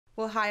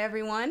Well, hi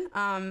everyone.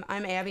 I'm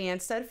Abby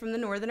Anstead from The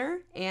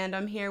Northerner, and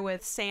I'm here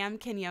with Sam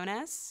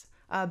Quinones,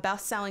 a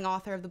best-selling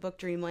author of the book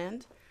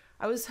Dreamland.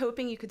 I was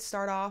hoping you could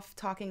start off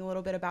talking a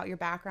little bit about your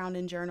background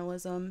in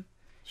journalism, and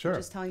Sure.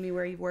 just telling me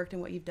where you've worked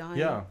and what you've done.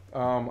 Yeah.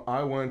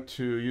 I went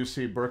to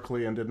UC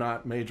Berkeley and did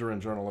not major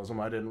in journalism.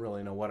 I didn't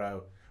really know what I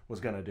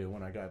was going to do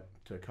when I got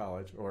to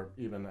college, or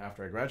even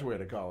after I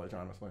graduated college,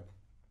 honestly.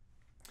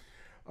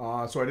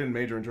 So I didn't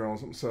major in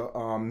journalism. So,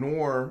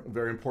 nor,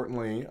 very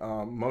importantly,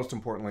 most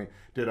importantly,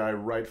 did I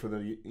write for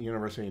the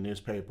university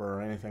newspaper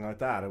or anything like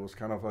that. It was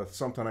kind of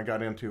something I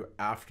got into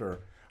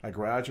after I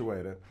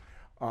graduated.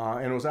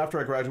 And it was after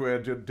I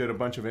graduated, did a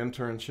bunch of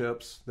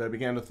internships that I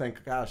began to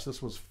think, gosh, this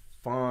was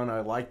fun. I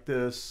liked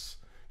this.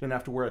 Didn't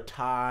have to wear a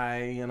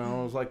tie. It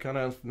was like kind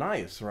of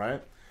nice,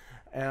 right?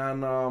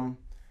 And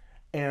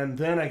and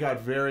then I got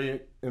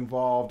very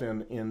involved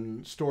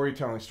in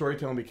storytelling.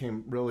 Storytelling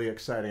became really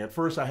exciting. At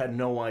first, I had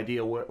no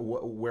idea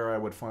where I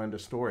would find a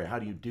story. How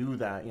do you do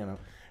that?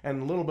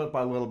 And little bit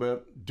by little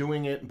bit,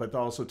 doing it, but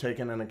also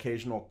taking an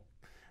occasional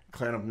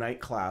kind of night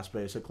class,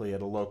 basically,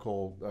 at a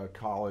local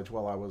college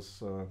while I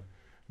was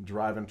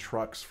driving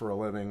trucks for a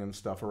living and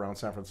stuff around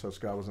San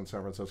Francisco. I was in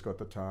San Francisco at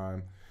the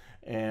time.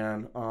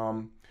 And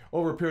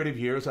over a period of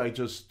years, it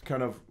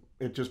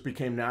just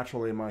became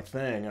naturally my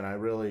thing, and I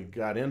really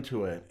got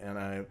into it, and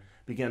I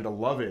began to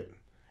love it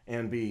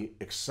and be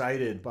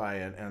excited by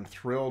it and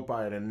thrilled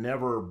by it and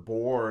never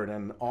bored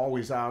and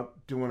always out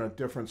doing a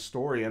different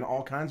story, and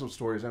all kinds of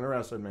stories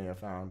interested me. I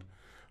found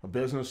a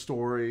business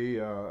story,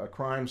 a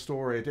crime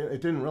story. It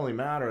didn't really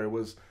matter. It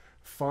was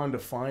fun to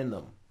find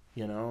them,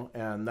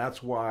 and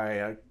that's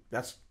why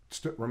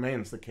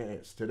remains the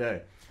case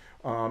today.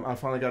 I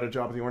finally got a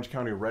job at the Orange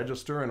County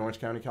Register in Orange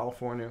County,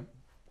 California,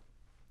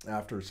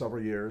 after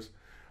several years.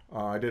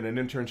 I did an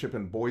internship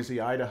in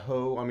Boise,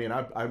 Idaho. I mean,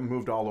 I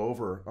moved all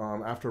over.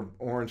 After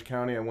Orange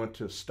County, I went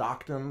to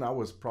Stockton. That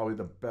was probably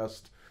the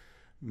best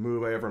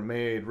move I ever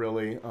made,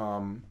 really.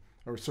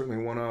 Or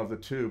certainly one of the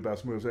two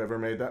best moves I ever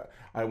made. That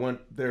I went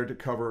there to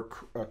cover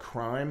a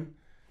crime,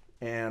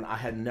 and I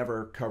had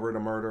never covered a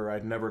murder.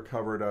 I'd never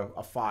covered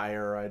a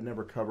fire. I'd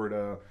never covered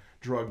a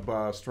drug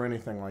bust or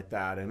anything like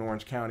that. In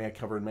Orange County, I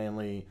covered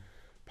mainly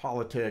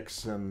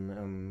politics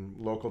and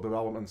local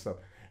development stuff.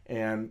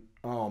 And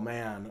oh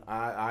man,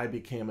 I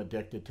became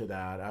addicted to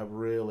that. I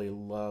really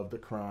loved the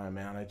crime,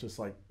 man. I just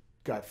like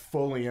got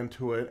fully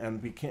into it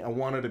and I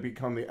wanted to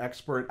become the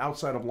expert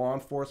outside of law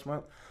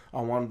enforcement.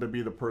 I wanted to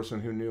be the person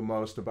who knew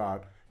most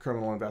about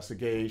criminal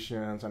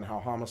investigations and how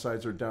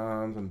homicides are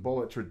done and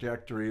bullet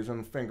trajectories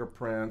and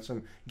fingerprints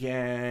and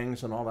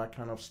gangs and all that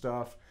kind of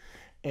stuff.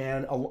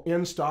 And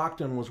in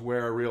Stockton was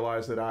where I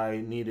realized that I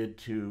needed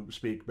to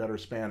speak better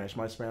Spanish.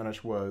 My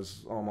Spanish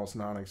was almost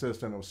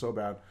non-existent. It was so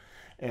bad.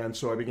 And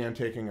so I began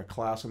taking a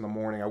class in the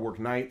morning. I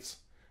worked nights,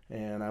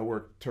 and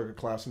took a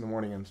class in the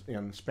morning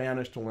in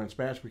Spanish to learn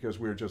Spanish, because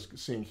we were just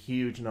seeing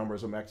huge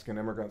numbers of Mexican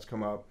immigrants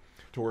come up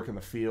to work in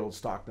the field.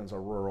 Stockton's a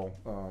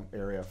rural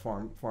area,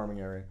 farming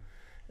area.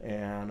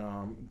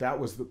 And that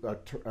was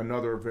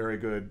another very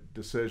good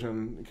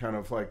decision, kind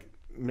of like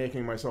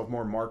making myself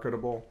more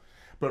marketable,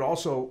 but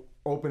also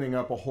opening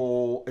up a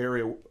whole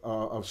area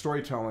of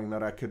storytelling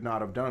that I could not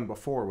have done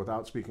before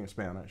without speaking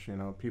Spanish.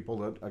 People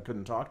that I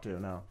couldn't talk to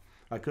now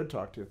I could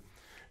talk to.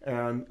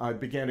 And I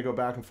began to go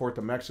back and forth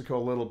to Mexico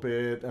a little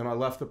bit, and I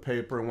left the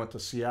paper and went to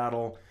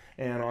Seattle.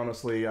 And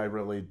honestly, I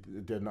really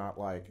did not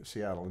like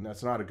Seattle. And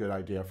that's not a good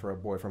idea for a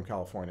boy from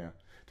California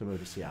to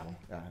move to Seattle.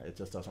 It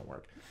just doesn't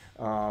work.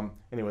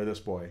 Anyway, this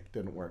boy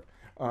didn't work.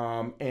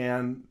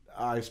 And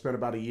I spent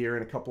about a year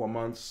and a couple of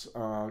months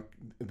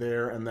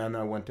there, and then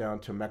I went down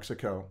to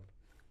Mexico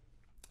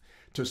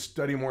to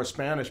study more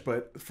Spanish,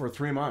 but for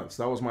 3 months.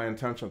 That was my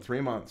intention, 3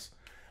 months.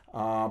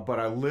 But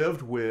I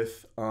lived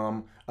with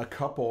a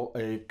couple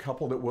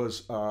that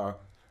was a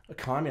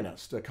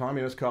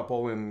communist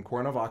couple in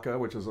Cuernavaca,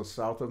 which is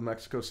south of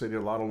Mexico City,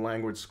 a lot of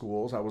language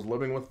schools. I was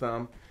living with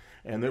them,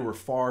 and they were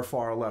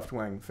far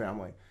left-wing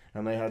family.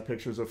 And they had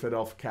pictures of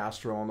Fidel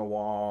Castro on the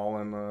wall,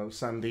 and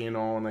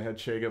Sandino, and they had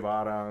Che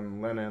Guevara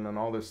and Lenin and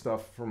all this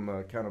stuff from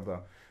the kind of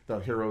the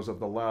heroes of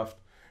the left.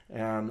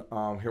 And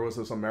here was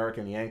this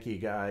American Yankee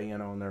guy,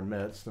 in their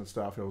midst and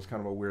stuff. It was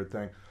kind of a weird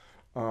thing.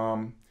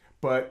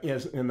 But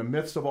in the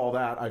midst of all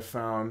that, I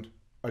found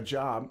a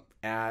job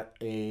at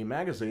a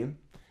magazine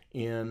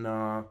in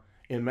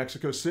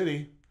Mexico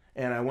City,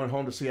 and I went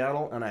home to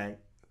Seattle, and I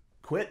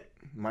quit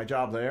my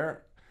job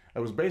there. It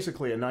was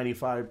basically a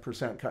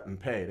 95% cut in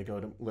pay to go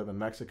to live in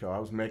Mexico. I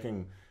was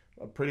making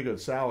a pretty good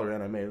salary,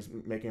 and I was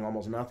making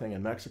almost nothing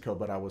in Mexico,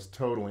 but I was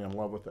totally in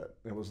love with it.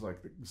 It was like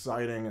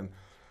exciting,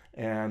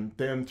 and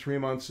then 3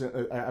 months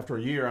after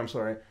a year,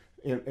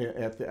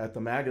 at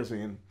the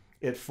magazine,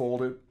 it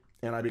folded.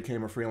 And I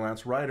became a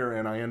freelance writer,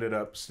 and I ended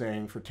up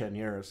staying for 10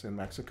 years in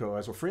Mexico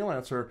as a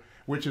freelancer,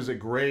 which is a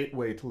great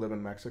way to live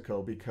in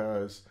Mexico,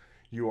 because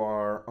you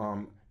are,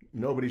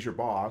 nobody's your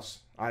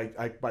boss.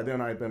 By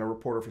then I'd been a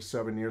reporter for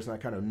 7 years, and I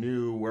kind of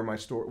knew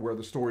where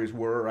the stories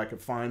were. I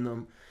could find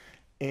them.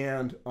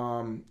 And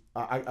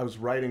I was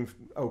writing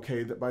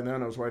okay. By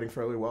then I was writing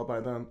fairly well by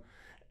then.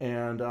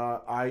 And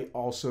I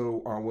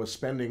also was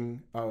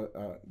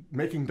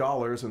making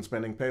dollars and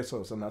spending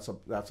pesos, and that's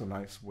a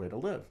nice way to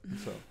live.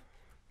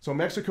 So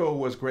Mexico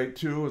was great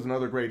too. It was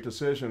another great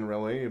decision,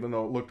 really, even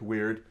though it looked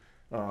weird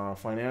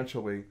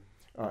financially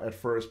at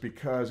first,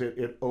 because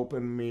it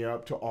opened me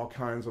up to all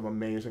kinds of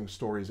amazing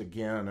stories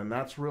again. And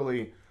that's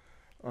really,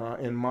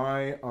 in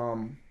my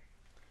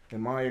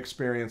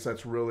experience,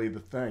 that's really the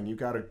thing. You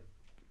got to,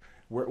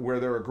 where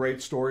there are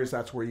great stories,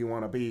 that's where you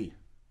want to be.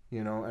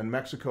 And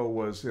Mexico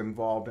was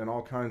involved in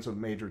all kinds of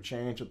major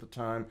change at the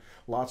time.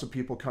 Lots of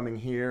people coming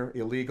here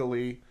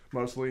illegally,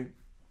 mostly.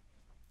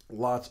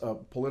 Lots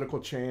of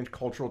political change,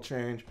 cultural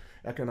change,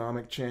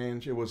 economic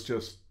change. It was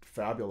just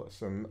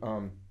fabulous. And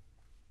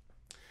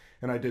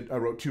I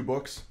wrote 2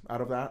 books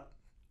out of that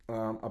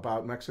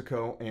about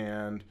Mexico,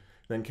 and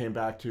then came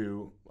back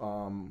to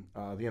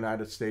the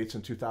United States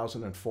in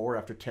 2004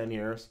 after 10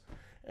 years.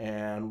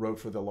 And wrote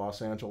for the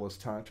Los Angeles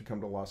Times, to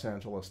come to Los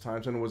Angeles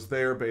Times. And it was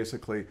there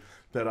basically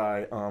that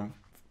I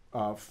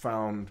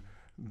found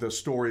the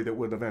story that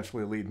would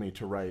eventually lead me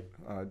to write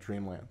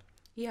Dreamland.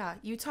 Yeah,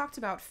 you talked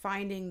about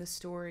finding the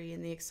story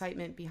and the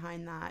excitement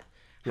behind that.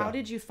 How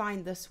did you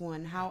find this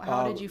one?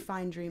 How did you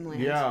find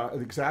Dreamland? Yeah,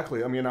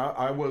 exactly. I mean,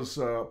 I was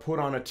put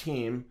on a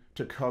team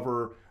to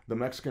cover the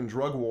Mexican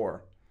drug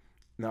war.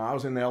 Now, I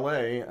was in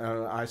LA,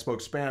 I spoke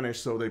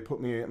Spanish, so they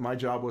put me, my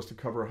job was to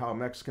cover how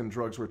Mexican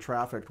drugs were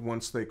trafficked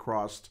once they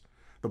crossed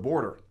the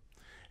border.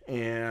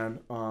 And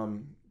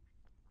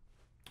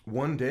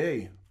one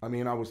day, I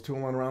mean, I was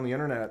tooling around the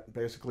internet,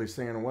 basically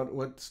saying,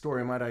 what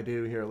story might I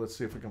do here? Let's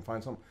see if we can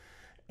find something.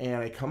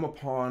 And I come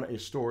upon a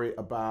story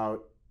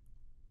about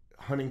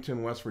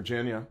Huntington, West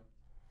Virginia,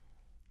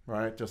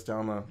 right? Just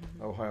down the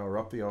Ohio, or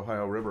up the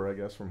Ohio River, I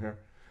guess, from here.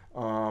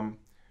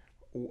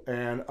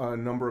 And a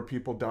number of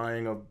people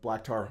dying of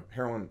black tar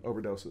heroin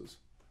overdoses.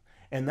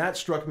 And that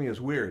struck me as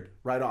weird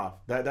right off.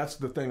 That's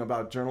the thing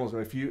about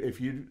journalism. If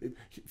you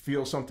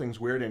feel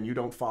something's weird and you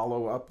don't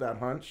follow up that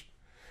hunch,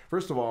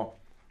 first of all,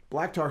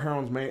 black tar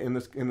heroin's made in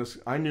this.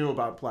 I knew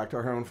about black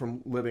tar heroin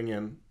from living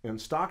in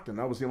Stockton.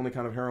 That was the only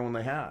kind of heroin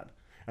they had.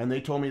 And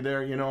they told me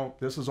there,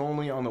 this is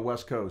only on the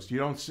West Coast. You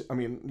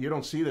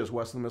don't see this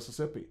west of the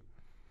Mississippi.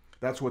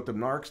 That's what the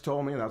narcs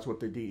told me. That's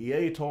what the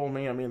DEA told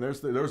me. I mean,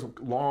 there's a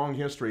long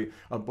history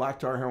of black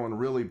tar heroin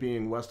really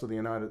being western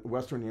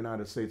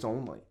United States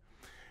only.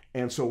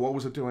 And so what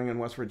was it doing in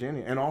West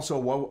Virginia? And also,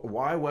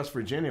 why West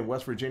Virginia?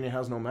 West Virginia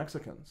has no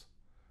Mexicans,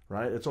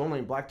 right? It's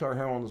only, black tar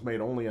heroin is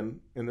made only in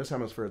this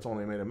hemisphere. It's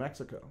only made in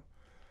Mexico.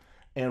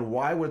 And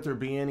why would there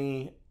be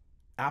any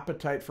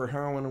appetite for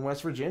heroin in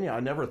West Virginia?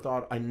 I never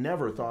thought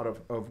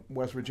of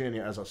West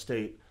Virginia as a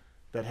state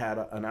that had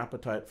an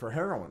appetite for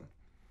heroin.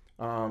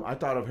 I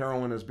thought of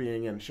heroin as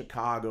being in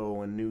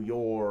Chicago and New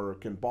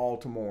York and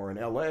Baltimore and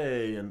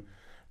LA,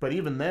 but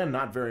even then,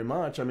 not very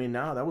much. I mean,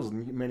 now that was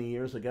many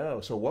years ago.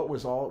 So where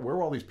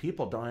were all these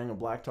people dying of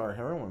black tar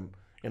heroin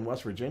in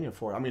West Virginia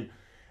for? I mean,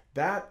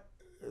 that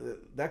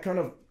kind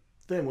of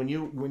thing, when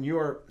you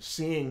are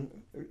seeing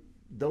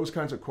those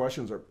kinds of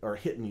questions are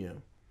hitting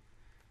you,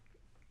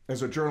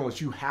 as a journalist,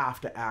 you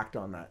have to act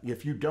on that.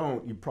 If you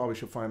don't, you probably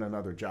should find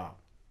another job.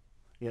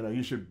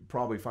 You should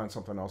probably find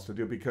something else to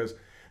do, because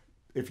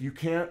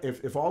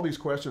if all these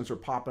questions are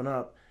popping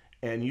up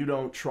and you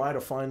don't try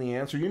to find the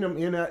answer, you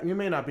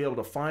may not be able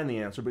to find the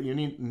answer, but you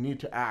need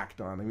to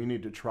act on them. You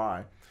need to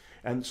try.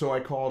 And so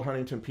I called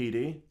Huntington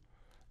PD,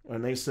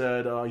 and they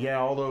said, all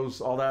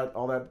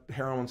that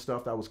heroin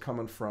stuff that was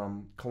coming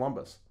from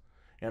Columbus.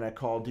 And I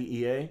called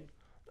DEA,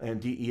 and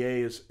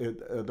DEA is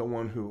the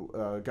one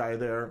who guy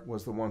there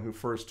was the one who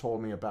first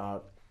told me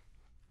about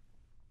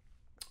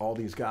all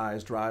these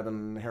guys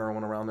driving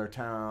heroin around their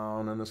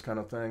town and this kind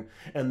of thing.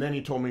 And then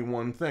he told me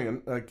one thing,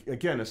 and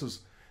again, this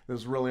is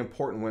really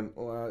important.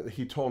 When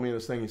he told me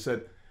this thing, he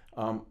said,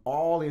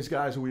 all these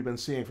guys who we've been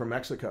seeing from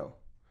Mexico,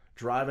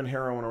 driving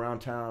heroin around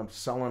town,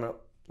 selling it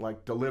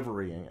like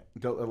delivery,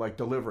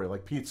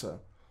 like pizza.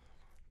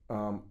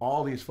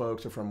 All these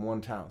folks are from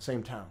one town,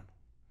 same town.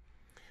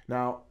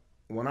 Now,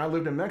 when I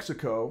lived in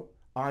Mexico,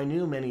 I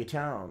knew many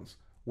towns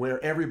where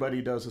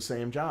everybody does the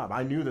same job.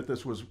 I knew that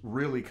this was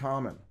really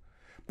common.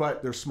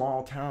 But they're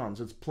small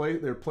towns.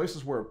 They're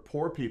places where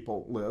poor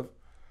people live,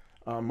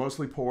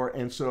 mostly poor,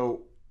 and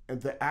so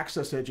the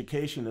access to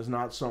education is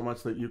not so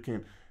much that you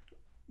can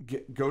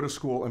go to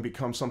school and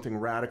become something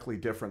radically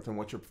different than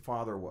what your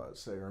father was,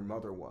 say, or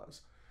mother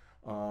was.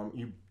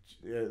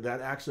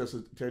 That access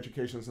to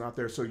education is not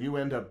there, so you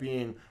end up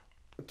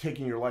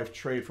taking your life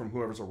trade from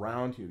whoever's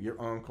around you, your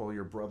uncle,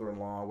 your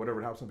brother-in-law, whatever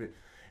it happens to be.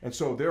 And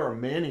so there are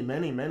many,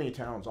 many, many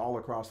towns all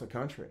across the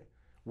country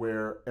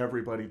where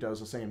everybody does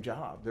the same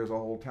job. There's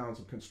whole towns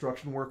of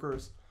construction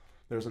workers.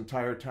 There's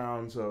entire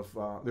towns of,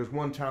 there's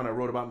one town I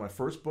wrote about in my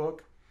first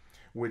book,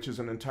 which is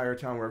an entire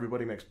town where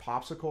everybody makes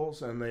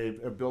popsicles, and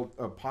they've built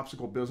a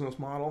popsicle business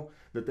model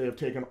that they have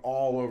taken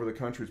all over the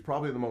country. It's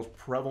probably the most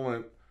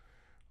prevalent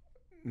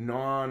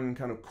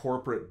non-kind of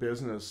corporate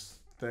business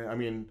thing. I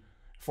mean,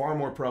 far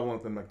more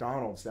prevalent than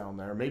McDonald's down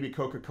there. Maybe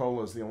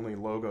Coca-Cola is the only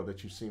logo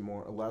that you see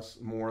more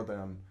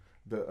than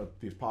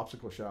these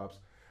popsicle shops.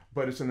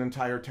 but it's an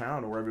entire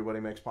town where everybody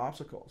makes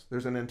popsicles.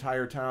 There's an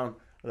entire town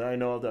that I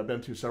know that I've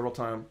been to several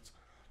times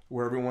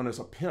where everyone is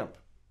a pimp,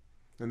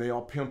 and they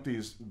all pimp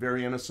these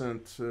very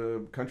innocent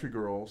country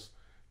girls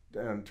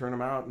and turn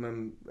them out and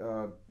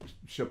then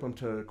ship them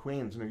to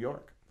Queens, New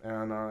York.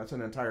 And it's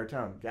an entire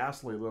town,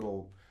 ghastly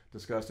little,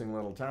 disgusting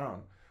little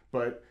town.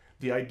 But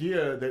the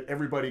idea that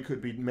everybody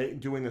could be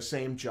doing the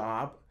same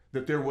job,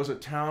 that there was a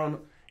town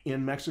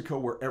in Mexico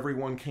where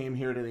everyone came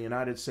here to the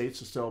United States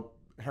to sell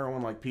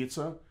heroin like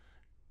pizza,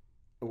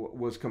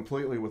 was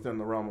completely within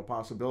the realm of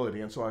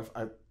possibility. And so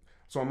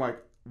I'm like,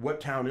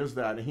 what town is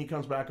that? And he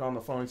comes back on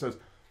the phone.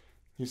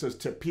 He says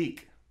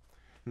Tepic.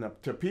 Now,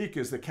 Tepic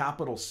is the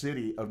capital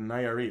city of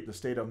Nayarit, the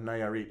state of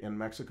Nayarit in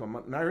Mexico.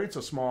 Nayarit's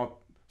a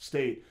small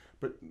state,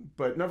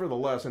 but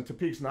nevertheless, and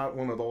Tepic's not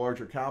one of the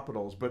larger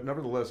capitals, but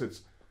nevertheless,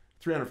 it's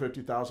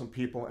 350,000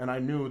 people. And I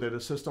knew that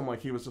a system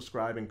like he was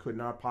describing could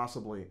not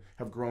possibly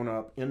have grown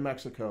up in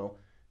Mexico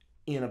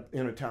in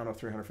a town of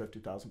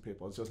 350,000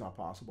 people. It's just not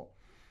possible.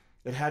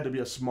 It had to be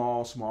a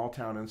small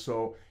town. And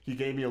so he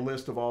gave me a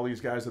list of all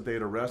these guys that they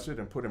had arrested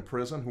and put in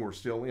prison, who were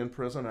still in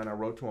prison, and I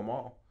wrote to them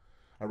all.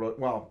 I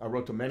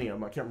wrote to many of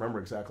them. I can't remember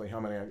exactly how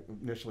many I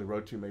initially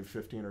wrote to, maybe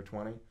 15 or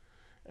 20.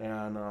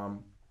 And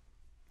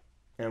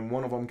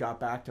one of them got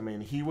back to me,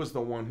 and he was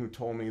the one who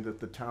told me that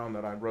the town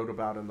that I wrote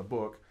about in the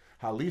book,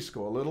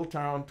 Jalisco, a little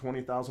town,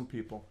 20,000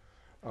 people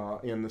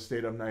in the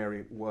state of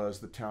Nayarit, was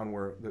the town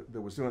where that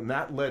was doing. And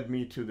that led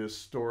me to this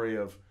story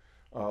of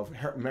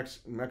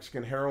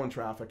Mexican heroin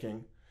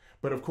trafficking.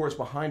 But of course,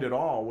 behind it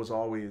all was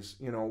always,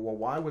 well,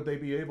 why would they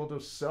be able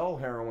to sell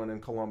heroin in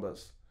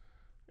Columbus?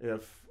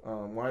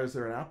 Why is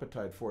there an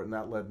appetite for it? And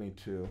that led me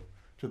to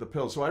the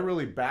pills. So I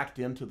really backed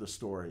into the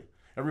story.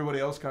 Everybody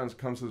else comes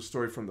to the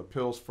story from the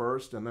pills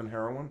first and then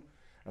heroin.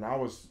 And I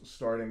was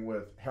starting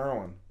with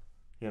heroin,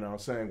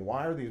 saying,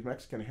 why are these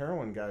Mexican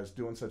heroin guys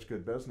doing such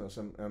good business?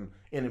 And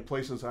in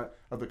places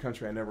of the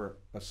country I never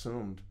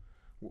assumed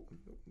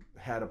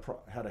had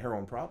a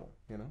heroin problem,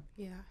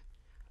 Yeah.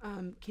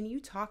 Can you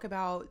talk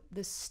about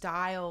the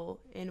style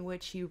in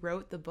which you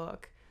wrote the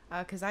book?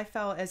 Because I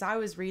felt, as I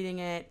was reading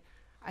it,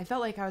 I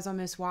felt like I was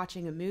almost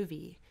watching a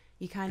movie.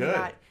 You kind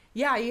of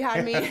you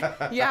had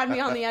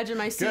me on the edge of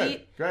my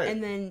seat. Good.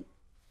 And then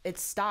it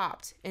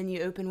stopped and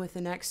you open with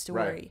the next story.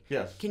 Right.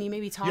 Yes. Can you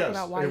maybe talk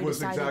about why you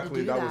decided to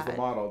do that? That was the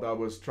model. That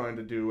was trying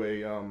to do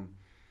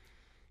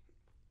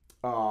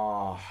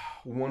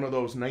one of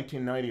those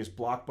 1990s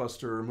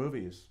blockbuster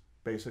movies,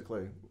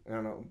 basically.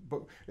 And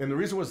the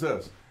reason was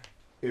this.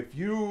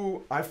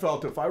 I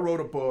felt if I wrote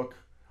a book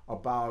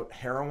about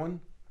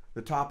heroin,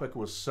 the topic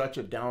was such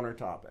a downer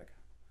topic,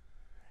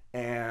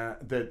 and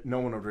that no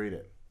one would read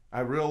it. I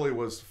really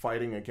was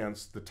fighting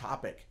against the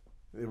topic.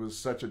 It was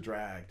such a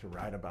drag to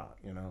write about,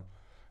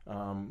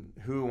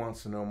 who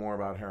wants to know more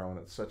about heroin?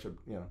 It's such a,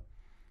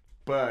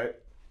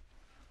 but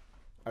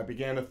I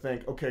began to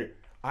think, okay,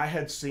 I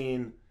had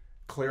seen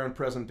Clear and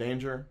Present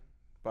Danger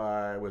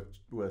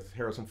with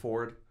Harrison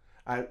Ford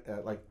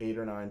like 8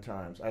 or 9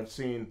 times. I've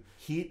seen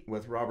Heat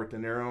with Robert De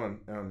Niro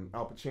and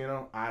Al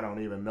Pacino. I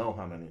don't even know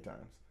how many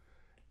times.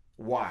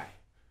 Why?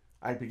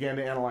 I began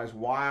to analyze,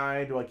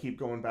 why do I keep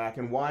going back,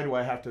 and why do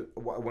I have to,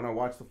 when I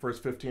watch the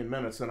first 15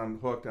 minutes, then I'm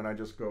hooked and I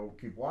just go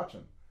keep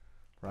watching,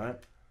 right?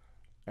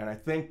 And I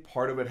think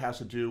part of it has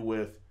to do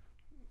with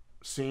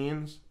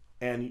scenes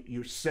and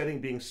you're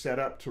being set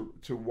up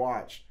to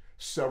watch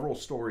several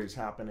stories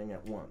happening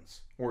at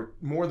once, or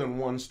more than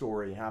one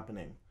story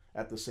happening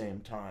at the same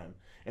time.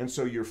 And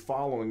so you're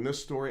following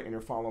this story and you're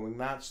following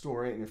that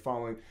story and you're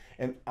following,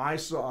 and I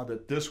saw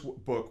that this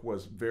book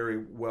was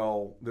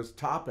this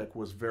topic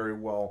was very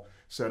well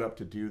set up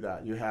to do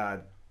that. You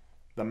had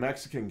the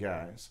Mexican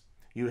guys,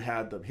 you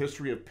had the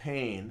history of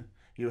pain,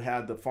 you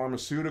had the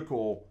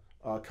pharmaceutical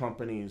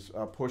companies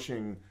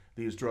pushing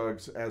these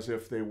drugs as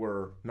if they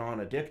were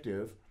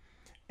non-addictive,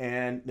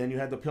 and then you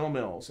had the pill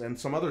mills and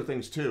some other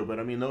things too, but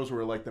I mean those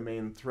were like the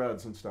main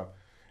threads and stuff.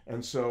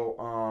 And so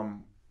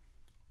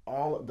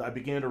I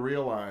began to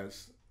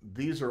realize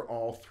these are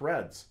all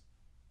threads,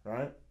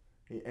 right?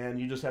 And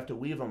you just have to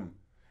weave them.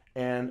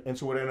 And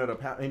so what ended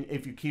up happening,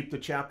 if you keep the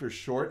chapters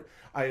short,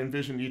 I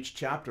envisioned each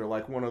chapter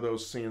like one of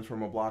those scenes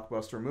from a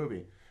blockbuster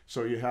movie.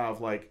 So you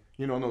have like,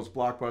 in those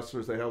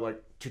blockbusters, they have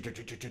like,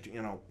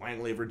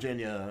 Langley,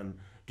 Virginia, and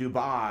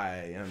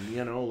Dubai,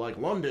 and, like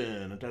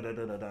London,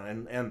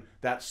 and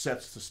that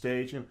sets the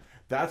stage. And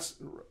that's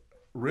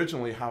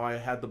originally how I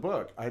had the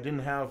book. I didn't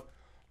have,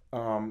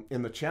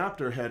 in the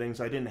chapter headings,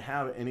 I didn't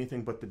have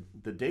anything but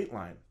the date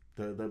line,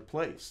 the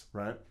place,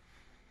 right?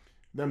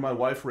 Then my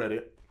wife read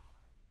it,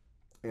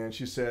 and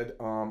she said,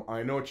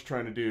 I know what you're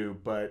trying to do,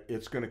 but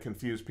it's going to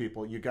confuse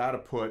people. You got to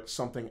put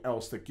something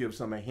else that gives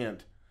them a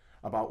hint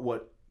about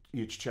what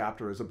each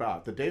chapter is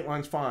about. The date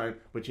line's fine,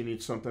 but you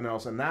need something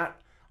else. And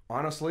that,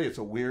 honestly, it's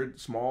a weird,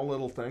 small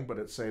little thing, but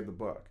it saved the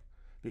book.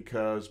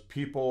 Because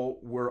people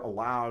were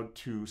allowed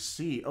to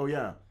see, oh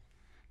yeah,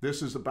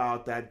 this is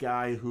about that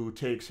guy who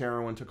takes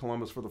heroin to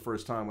Columbus for the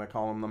first time. I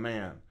call him the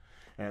man.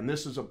 And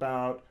this is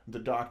about the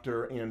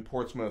doctor in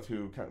Portsmouth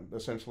who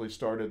essentially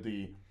started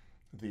the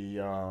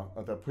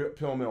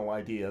pill mill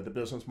idea, the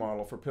business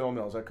model for pill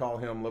mills. I call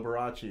him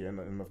Liberace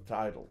in the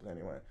title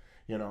anyway,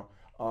 you know.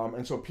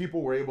 And so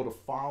people were able to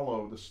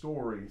follow the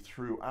story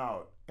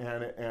throughout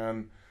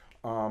and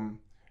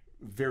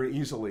very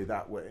easily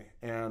that way.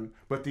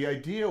 But the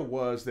idea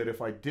was that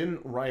if I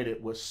didn't write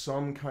it with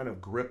some kind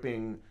of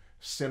gripping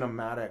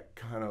cinematic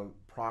kind of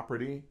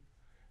property,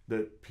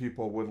 that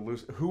people would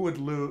lose. Who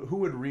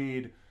would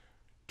read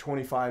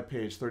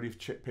 25-page,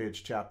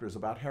 30-page chapters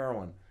about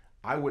heroin?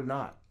 I would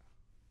not.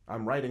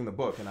 I'm writing the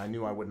book, and I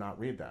knew I would not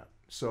read that.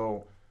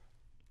 So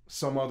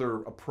some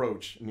other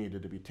approach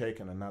needed to be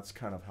taken, and that's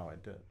kind of how I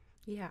did.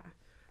 Yeah.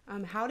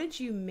 How did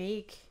you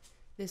make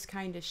this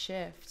kind of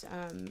shift?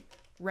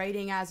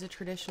 Writing as a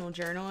traditional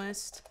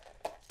journalist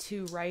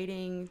to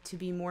writing to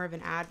be more of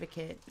an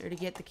advocate, or to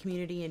get the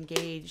community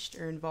engaged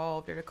or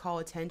involved, or to call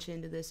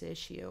attention to this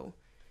issue?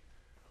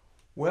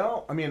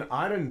 Well, I mean,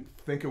 I didn't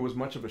think it was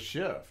much of a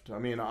shift. I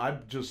mean,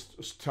 I'm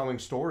just telling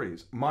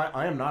stories.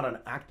 I am not an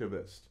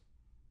activist.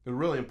 A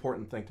really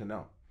important thing to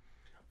know.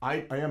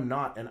 I am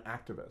not an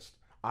activist.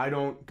 I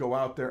don't go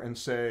out there and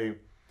say,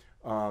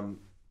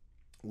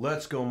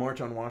 let's go march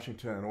on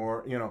Washington,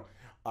 or, you know,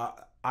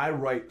 I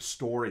write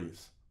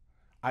stories.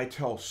 I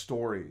tell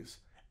stories,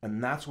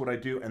 and that's what I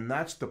do, and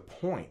that's the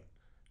point.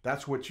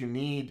 That's what you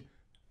need,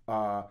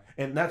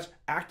 and that's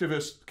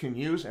activists can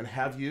use and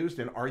have used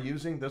and are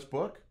using this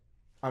book.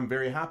 I'm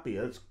very happy.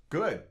 It's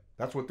good.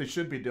 That's what they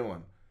should be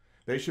doing.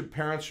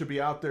 Parents should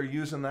be out there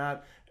using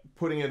that,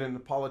 putting it in the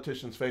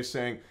politician's face,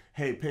 saying,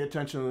 hey, pay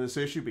attention to this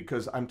issue,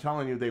 because I'm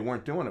telling you, they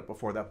weren't doing it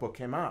before that book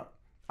came out.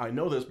 I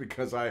know this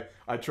because I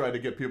tried to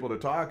get people to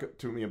talk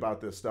to me about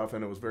this stuff,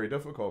 and it was very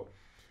difficult.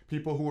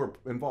 People who were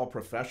involved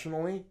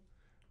professionally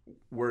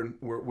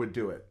would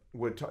do it.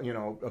 You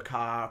know, a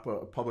cop,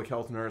 a public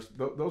health nurse,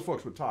 those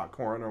folks would talk,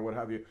 coroner, what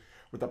have you.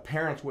 But the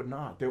parents would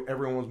not.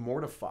 Everyone was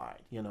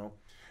mortified, you know.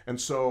 And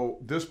so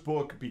this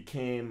book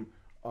became,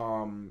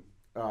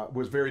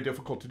 was very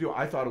difficult to do.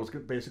 I thought it was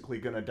basically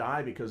going to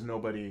die because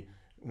nobody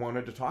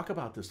wanted to talk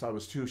about this. It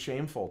was too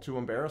shameful, too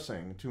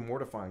embarrassing, too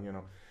mortifying, you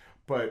know.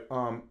 But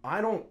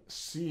I don't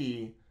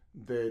see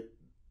that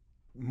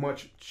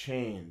much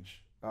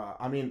change.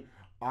 I mean,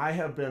 I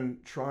have been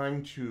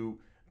trying to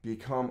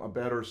become a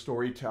better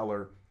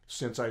storyteller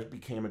since I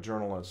became a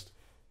journalist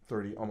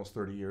almost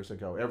 30 years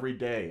ago. Every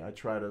day I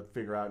try to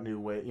figure out new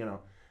ways, you know.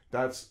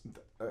 That's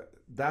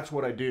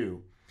what I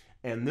do.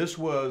 And this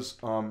was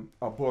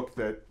a book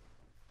that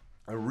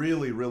I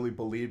really, really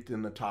believed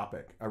in the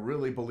topic. I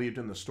really believed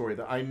in the story,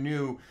 that I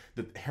knew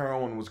that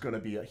heroin was going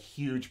to be a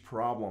huge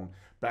problem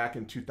back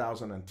in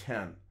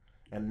 2010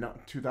 and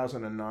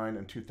 2009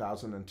 and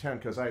 2010,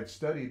 because I had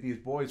studied these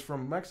boys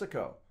from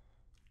Mexico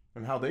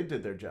and how they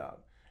did their job.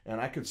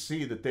 And I could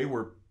see that they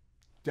were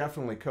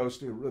definitely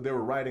coasting. They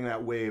were riding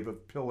that wave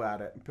of pill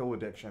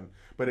addiction,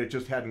 but it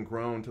just hadn't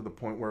grown to the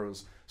point where it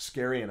was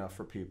scary enough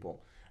for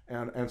people.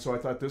 And so I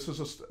thought this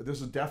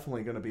is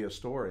definitely going to be a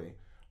story.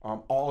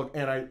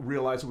 And I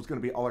realized it was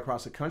going to be all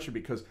across the country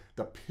because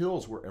the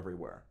pills were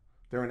everywhere.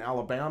 They're in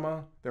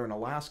Alabama, they're in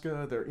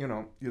Alaska,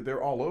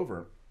 they're all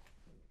over.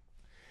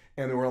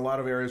 And there were a lot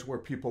of areas where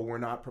people were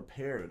not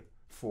prepared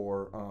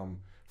for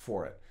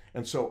it.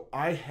 And so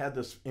I had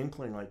this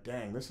inkling, like,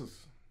 dang, this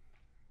is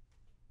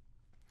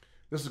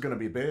going to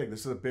be big.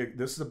 This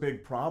is a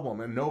big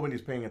problem, and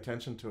nobody's paying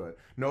attention to it.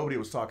 Nobody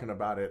was talking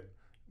about it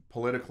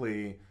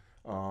politically.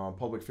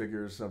 Public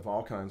figures of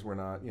all kinds were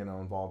not,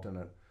 involved in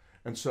it.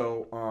 And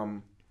so,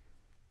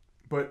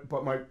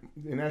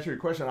 in answer to your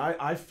question,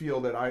 I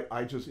feel that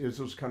it's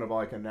just kind of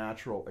like a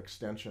natural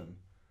extension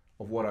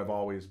of what I've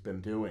always been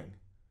doing,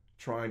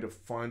 trying to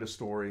find a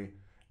story,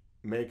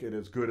 make it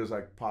as good as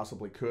I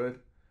possibly could,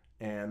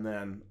 and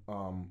then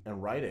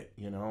and write it,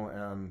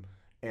 and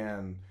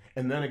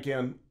then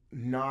again,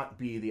 not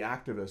be the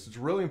activist. It's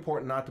really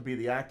important not to be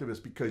the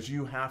activist, because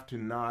you have to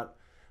not.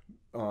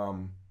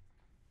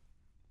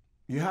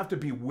 You have to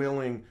be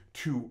willing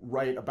to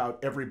write about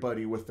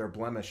everybody with their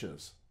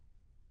blemishes,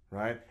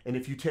 right? And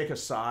if you take a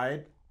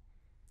side,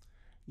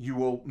 you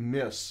will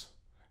miss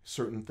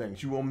certain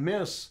things. You will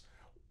miss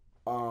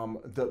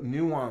the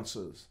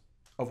nuances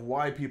of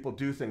why people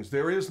do things.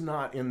 There is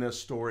not in this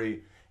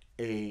story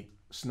a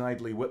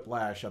Snidely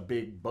Whiplash, a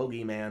big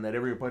bogeyman that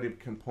everybody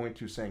can point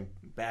to saying,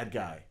 bad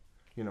guy.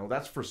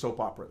 That's for soap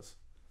operas,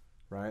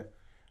 right?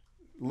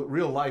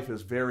 Real life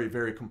is very,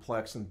 very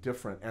complex and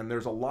different, and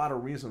there's a lot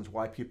of reasons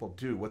why people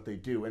do what they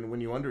do. And when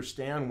you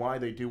understand why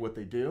they do what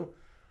they do,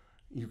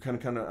 you can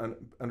kind of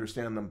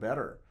understand them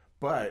better.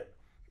 But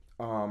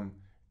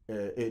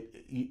if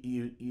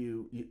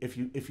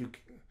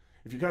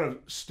you kind of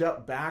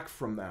step back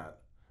from that,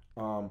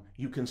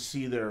 you can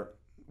see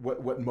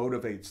what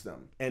motivates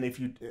them. And if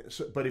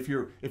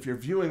you're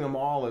viewing them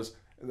all as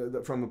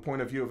from the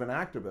point of view of an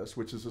activist,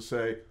 which is to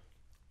say,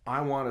 I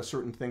want a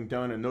certain thing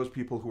done, and those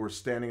people who are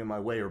standing in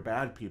my way are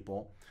bad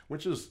people,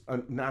 which is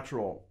a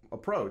natural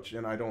approach,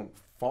 and I don't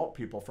fault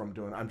people from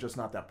doing it. I'm just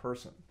not that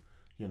person,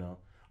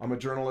 I'm a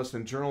journalist,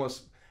 and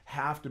journalists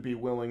have to be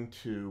willing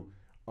to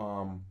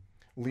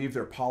leave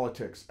their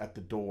politics at the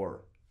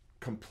door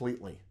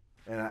completely.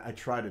 And I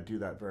try to do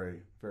that very,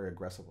 very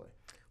aggressively.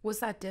 Was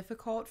that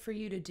difficult for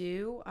you to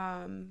do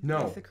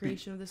No, with the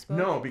creation of this book?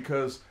 No,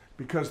 because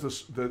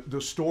the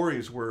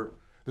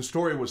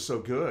story was so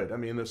good. I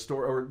mean, the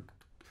story, or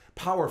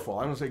powerful.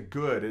 I don't say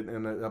good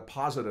in a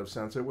positive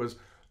sense.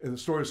 The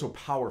story was so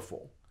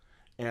powerful,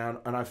 and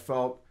I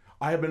felt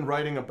I have been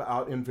writing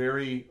about in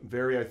very,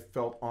 very, I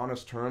felt,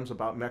 honest terms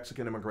about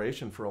Mexican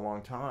immigration for a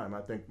long time.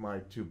 I think my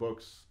 2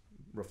 books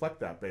reflect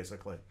that,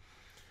 basically.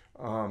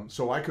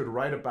 So I could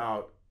write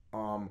about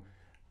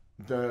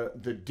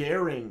the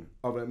daring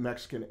of a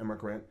Mexican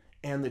immigrant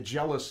and the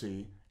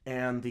jealousy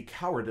and the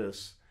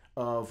cowardice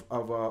of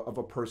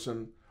a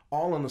person,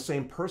 all in the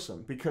same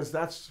person, because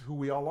that's who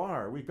we all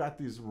are. We've got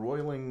these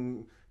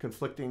roiling,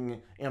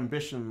 conflicting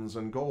ambitions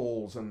and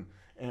goals and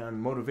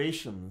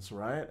motivations,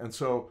 right? And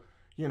so,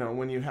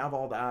 when you have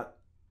all that,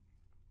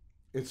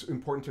 it's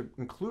important to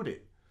include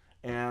it.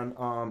 And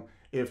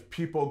if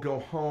people go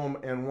home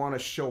and want to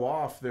show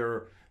off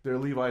their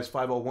Levi's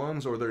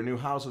 501s or their new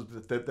houses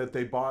that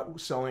they bought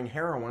selling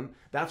heroin,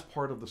 that's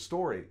part of the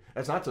story.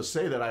 That's not to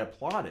say that I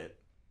applaud it.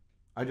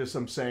 I just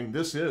am saying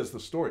this is the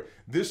story.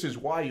 This is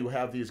why you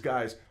have these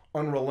guys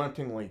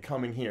unrelentingly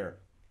coming here.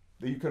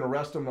 You can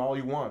arrest them all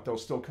you want. They'll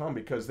still come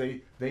because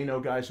they know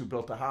guys who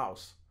built a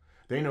house.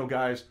 They know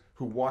guys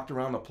who walked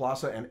around the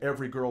plaza and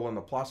every girl in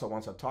the plaza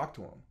wants to talk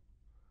to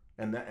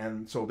them.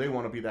 And so they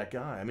want to be that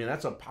guy. I mean,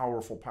 that's a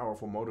powerful,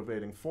 powerful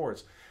motivating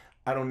force.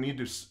 I don't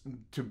need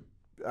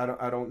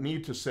I don't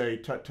need to say,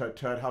 tut, tut,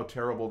 tut, how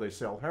terrible they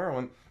sell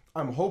heroin.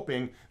 I'm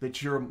hoping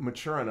that you're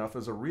mature enough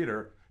as a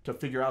reader to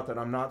figure out that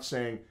I'm not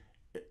saying,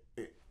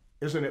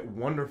 isn't it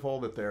wonderful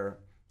that they're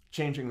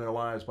changing their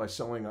lives by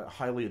selling a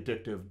highly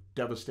addictive,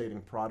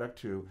 devastating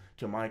product to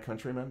my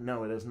countrymen?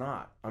 No, it is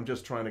not. I'm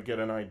just trying to get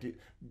an idea,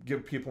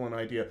 give people an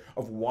idea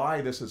of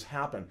why this has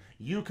happened.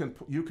 You can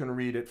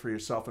read it for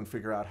yourself and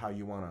figure out how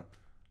you want to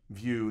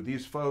view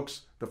these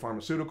folks, the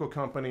pharmaceutical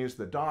companies,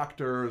 the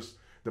doctors,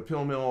 the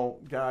pill mill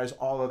guys.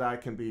 All of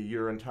that can be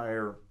your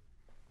entire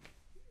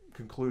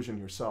conclusion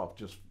yourself.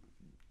 Just,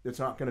 it's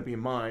not going to be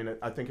mine.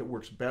 I think it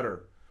works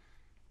better.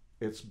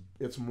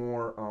 It's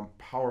more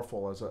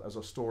powerful as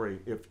a story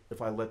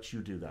if I let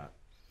you do that.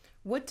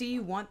 What do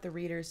you want the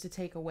readers to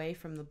take away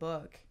from the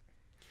book?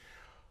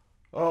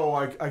 Oh,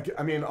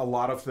 I mean, a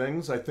lot of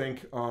things. I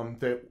think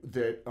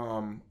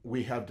that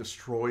we have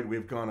destroyed.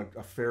 We've gone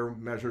a fair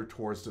measure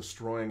towards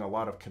destroying a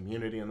lot of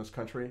community in this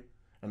country,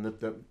 and that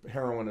the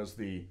heroin is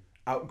the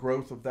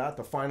outgrowth of that.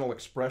 The final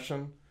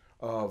expression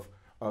of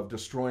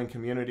destroying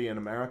community in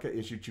America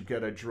is that you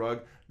get a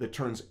drug that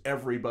turns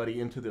everybody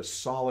into this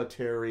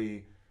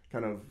solitary,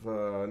 kind of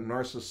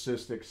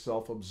narcissistic,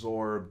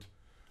 self-absorbed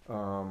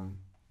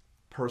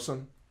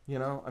person.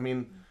 I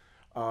mean,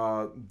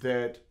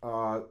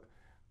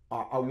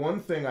 one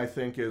thing I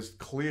think is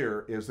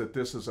clear is that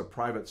this is a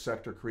private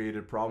sector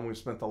created problem. We've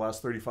spent the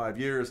last 35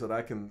 years that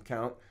I can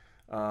count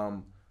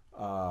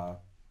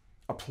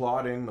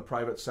applauding the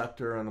private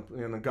sector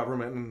and the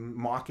government and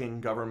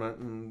mocking government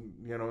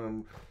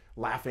and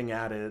laughing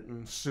at it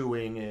and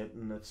suing it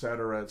and et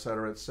cetera, et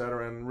cetera, et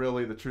cetera. And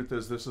really the truth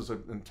is this is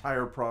an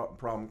entire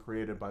problem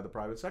created by the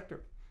private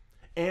sector.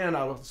 And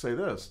I will say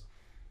this,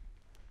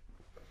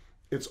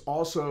 it's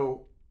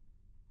also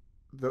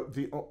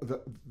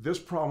this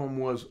problem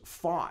was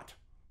fought.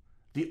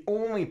 The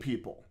only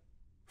people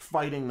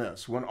fighting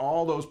this, when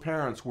all those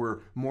parents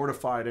were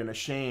mortified and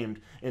ashamed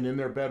and in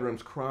their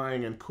bedrooms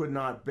crying and could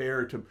not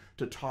bear to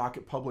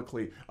talk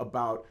publicly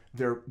about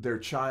their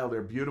child,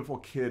 their beautiful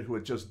kid who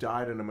had just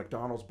died in a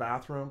McDonald's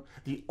bathroom,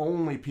 the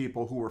only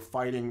people who were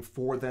fighting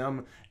for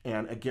them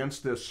and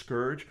against this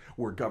scourge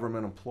were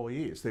government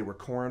employees. They were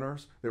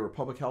coroners, they were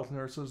public health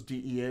nurses,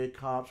 DEA,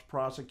 cops,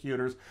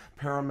 prosecutors,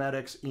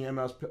 paramedics,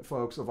 EMS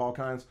folks of all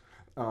kinds,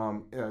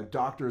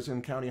 doctors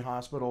in county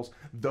hospitals.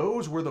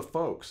 Those were the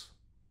folks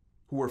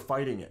who were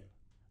fighting it.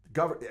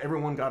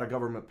 Everyone got a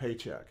government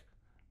paycheck.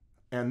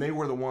 And they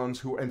were the ones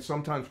who, and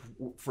sometimes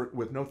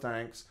with no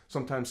thanks,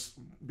 sometimes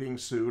being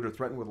sued or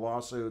threatened with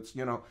lawsuits,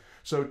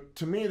 So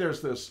to me,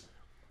 there's this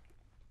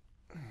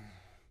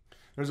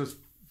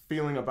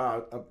feeling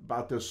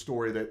about this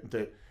story that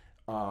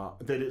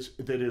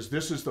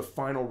this is the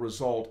final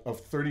result of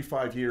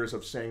 35 years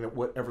of saying that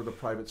whatever the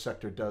private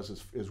sector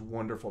does is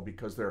wonderful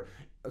because they're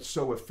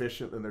so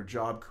efficient and they're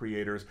job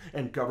creators,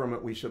 and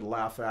government we should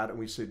laugh at and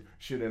we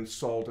should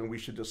insult and we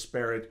should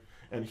disparage.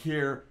 And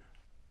here,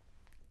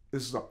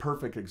 this is a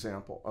perfect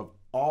example of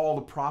all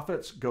the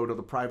profits go to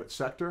the private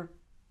sector.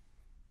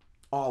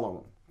 All of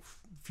them.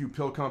 Few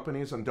pill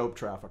companies and dope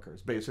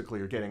traffickers basically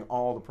are getting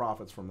all the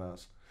profits from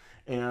this.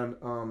 And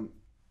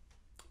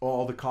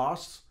all the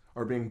costs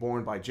are being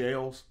borne by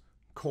jails,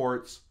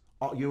 courts,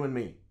 you and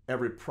me,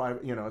 every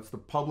private, it's the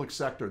public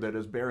sector that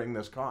is bearing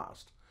this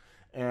cost.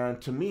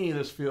 And to me,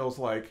 this feels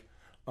like,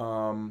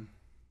 I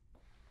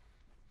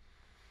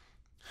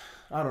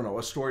don't know,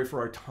 a story for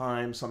our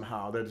time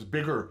somehow that is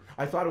bigger.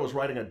 I thought I was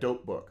writing a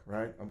dope book,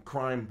 right? A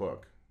crime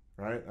book,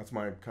 right? That's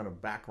my kind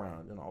of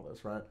background in all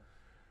this, right?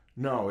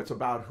 No, it's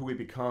about who we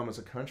become as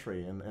a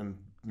country and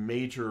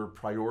major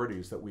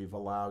priorities that we've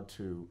allowed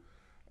to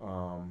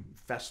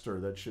fester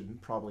that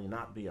should probably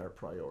not be our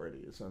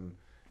priorities. And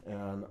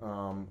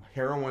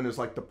heroin is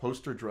like the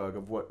poster drug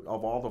of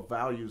all the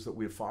values that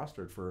we've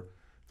fostered for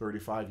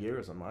 35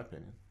 years, in my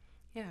opinion.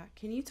 Yeah.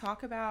 Can you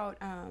talk about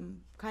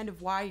kind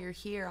of why you're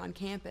here on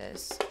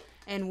campus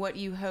and what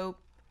you hope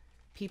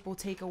people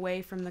take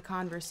away from the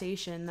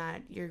conversation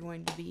that you're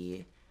going to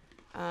be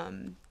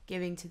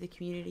giving to the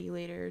community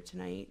later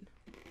tonight?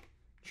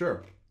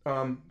 Sure.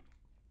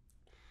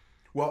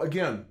 Well,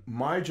 again,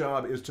 my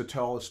job is to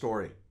tell a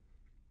story.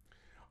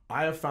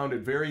 I have found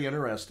it very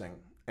interesting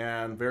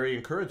and very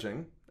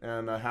encouraging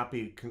and a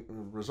happy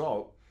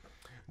result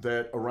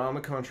that around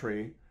the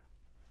country,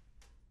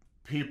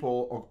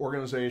 people,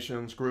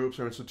 organizations, groups,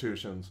 or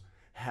institutions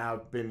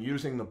have been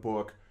using the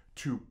book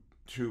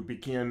to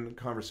begin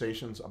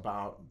conversations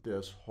about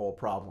this whole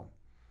problem.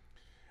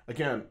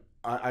 Again,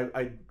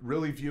 I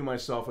really view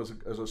myself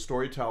as a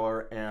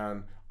storyteller,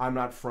 and I'm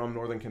not from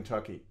Northern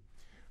Kentucky.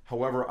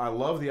 However, I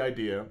love the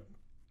idea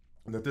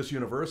that this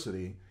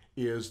university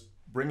is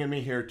bringing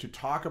me here to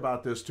talk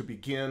about this, to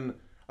begin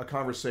a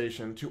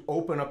conversation, to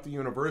open up the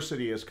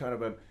university as kind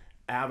of an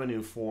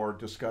avenue for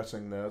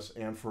discussing this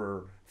and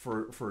for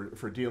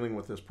dealing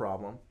with this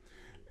problem.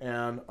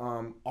 And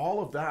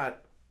all of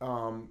that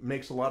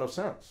makes a lot of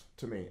sense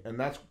to me, and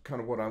that's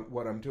kind of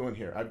what I'm doing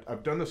here.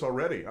 I've done this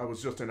already. I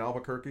was just in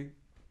Albuquerque.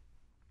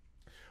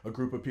 A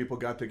group of people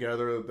got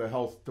together, the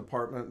health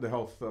department, the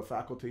health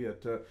faculty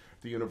at the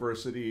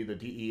university, the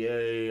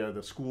DEA,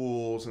 the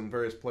schools, and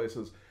various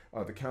places,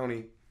 the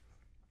county,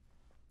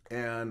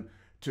 and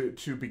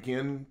to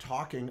begin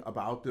talking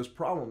about this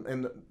problem.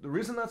 And the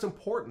reason that's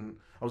important,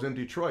 I was in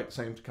Detroit,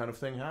 same kind of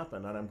thing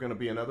happened, and I'm going to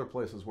be in other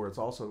places where it's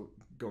also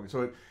going.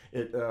 So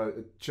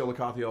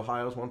Chillicothe,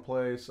 Ohio is one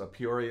place,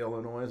 Peoria,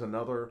 Illinois is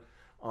another.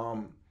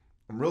 I'm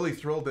really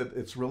thrilled that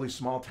it's really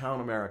small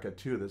town America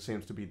too that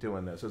seems to be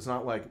doing this. It's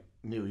not like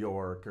New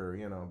York or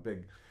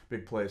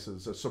big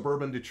places.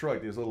 Suburban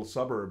Detroit, these little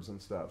suburbs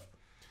and stuff.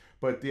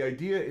 But the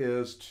idea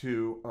is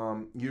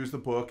to use the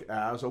book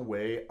as a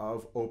way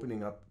of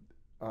opening up,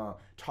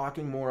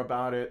 talking more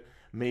about it,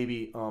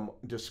 maybe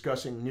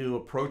discussing new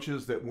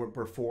approaches that were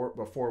before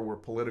were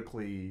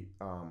politically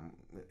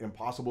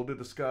impossible to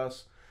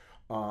discuss.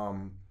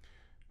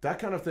 That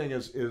kind of thing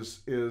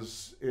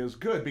is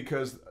good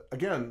because,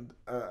 again,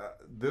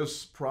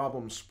 this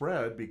problem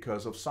spread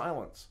because of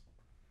silence.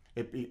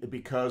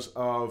 Because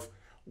of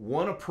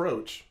one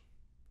approach.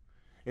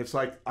 It's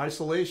like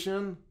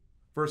isolation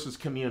versus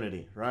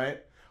community,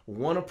 right?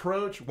 One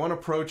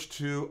approach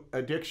to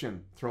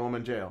addiction, throw them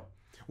in jail.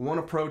 One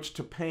approach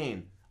to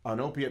pain,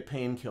 an opiate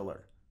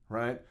painkiller,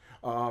 right?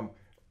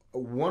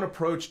 One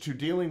approach to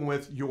dealing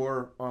with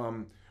your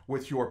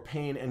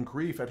pain and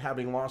grief at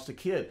having lost a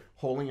kid,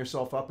 holding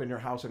yourself up in your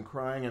house and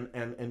crying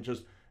and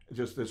just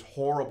this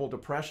horrible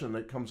depression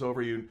that comes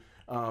over you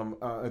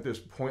at this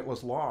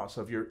pointless loss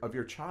of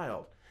your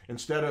child.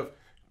 Instead of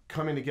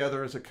coming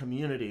together as a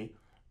community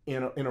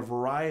in a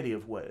variety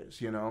of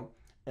ways,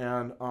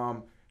 and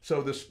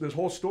so this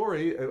whole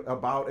story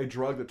about a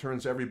drug that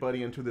turns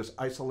everybody into this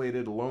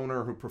isolated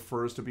loner who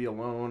prefers to be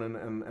alone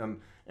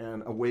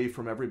and away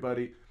from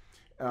everybody.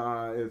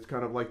 It's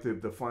kind of like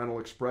the final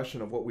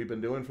expression of what we've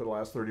been doing for the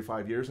last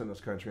 35 years in this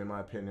country, in my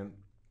opinion.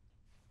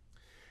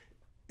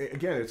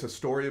 Again, it's a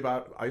story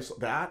about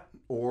that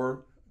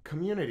or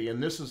community,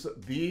 and this is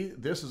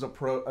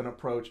an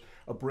approach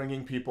of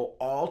bringing people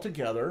all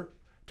together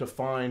to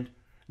find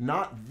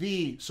not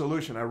the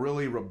solution. I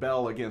really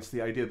rebel against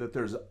the idea that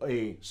there's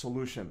a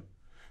solution.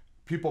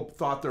 People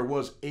thought there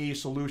was a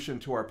solution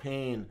to our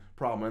pain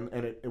problem,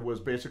 and it was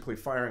basically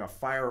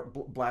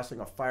blasting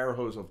a fire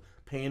hose of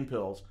pain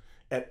pills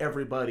at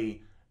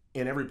everybody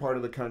in every part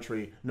of the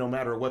country, no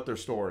matter what their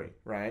story,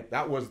 right?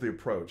 That was the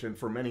approach, and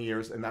for many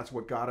years, and that's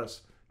what got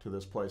us to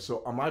this place.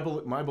 So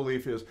my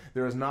belief is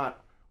there is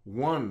not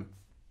one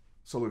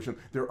solution.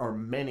 There are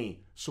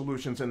many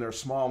solutions, and they're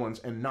small ones,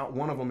 and not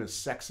one of them is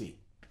sexy.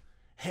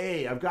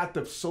 Hey, I've got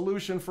the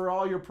solution for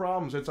all your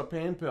problems. It's a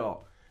pain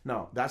pill.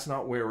 No, that's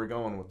not where we're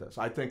going with this.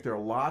 I think there are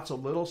lots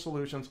of little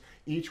solutions.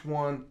 Each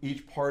one,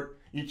 each part,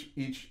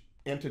 each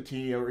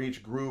entity or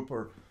each group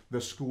or the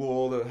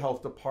school, the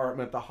health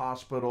department, the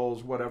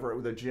hospitals, whatever,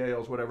 the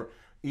jails, whatever,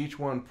 each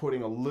one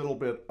putting a little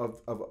bit of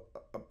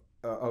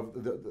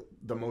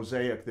the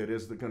mosaic that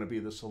is going to be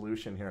the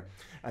solution here,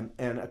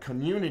 and a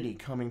community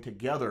coming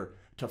together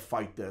to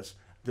fight this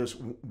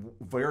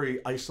very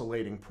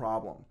isolating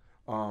problem.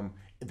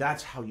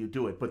 That's how you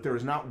do it. But there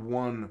is not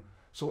one.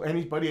 So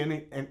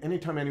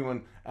anytime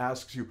anyone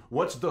asks you,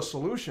 what's the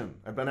solution?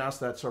 I've been asked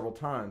that several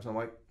times. I'm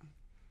like,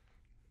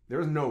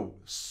 there's no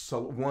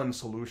one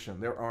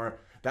solution.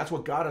 That's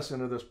what got us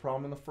into this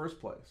problem in the first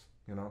place.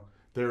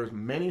 There's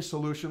many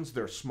solutions.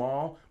 They're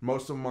small.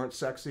 Most of them aren't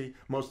sexy.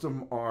 Most of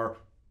them are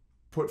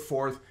put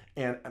forth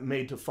and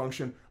made to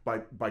function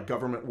by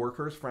government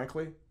workers,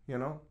 frankly,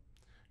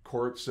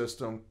 court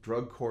system,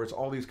 drug courts,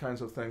 all these kinds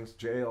of things,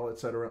 jail,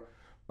 etc.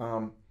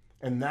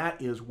 And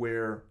that is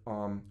where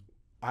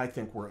I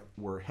think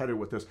we're headed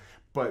with this.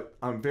 But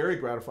I'm very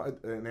gratified,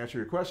 in answer to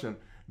your question,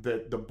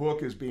 that the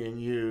book is being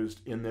used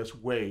in this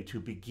way to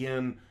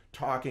begin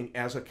talking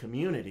as a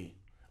community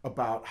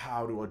about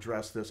how to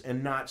address this,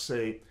 and not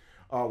say,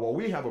 well,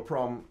 we have a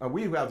problem,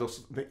 we have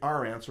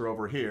our answer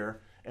over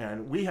here,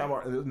 and we have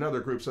another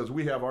group says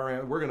we have our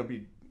answer. We're going to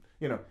be,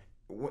 you know,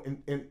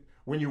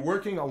 when you're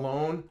working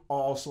alone,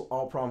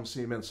 all problems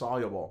seem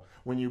insoluble.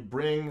 When you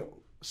bring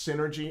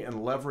synergy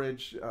and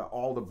leverage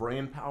all the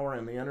brain power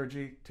and the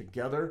energy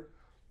together,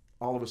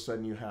 all of a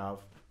sudden you have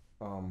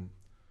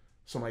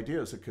some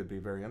ideas that could be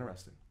very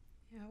interesting.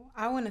 Yeah,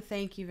 I want to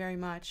thank you very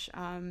much,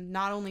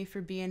 not only for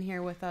being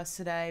here with us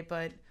today,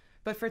 but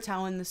for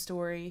telling the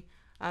story.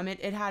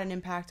 It had an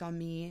impact on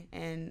me,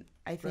 and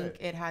I think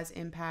it has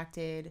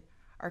impacted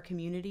our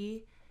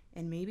community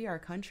and maybe our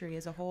country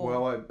as a whole.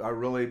 Well,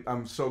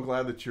 I'm so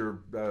glad that you're,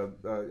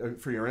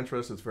 for your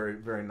interest. It's very,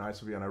 very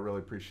nice of you, and I really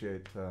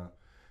appreciate the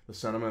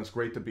sentiment. It's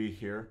great to be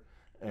here,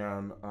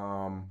 and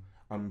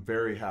I'm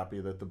very happy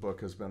that the book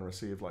has been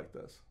received like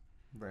this.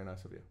 Very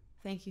nice of you.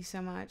 Thank you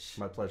so much.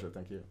 My pleasure.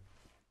 Thank you.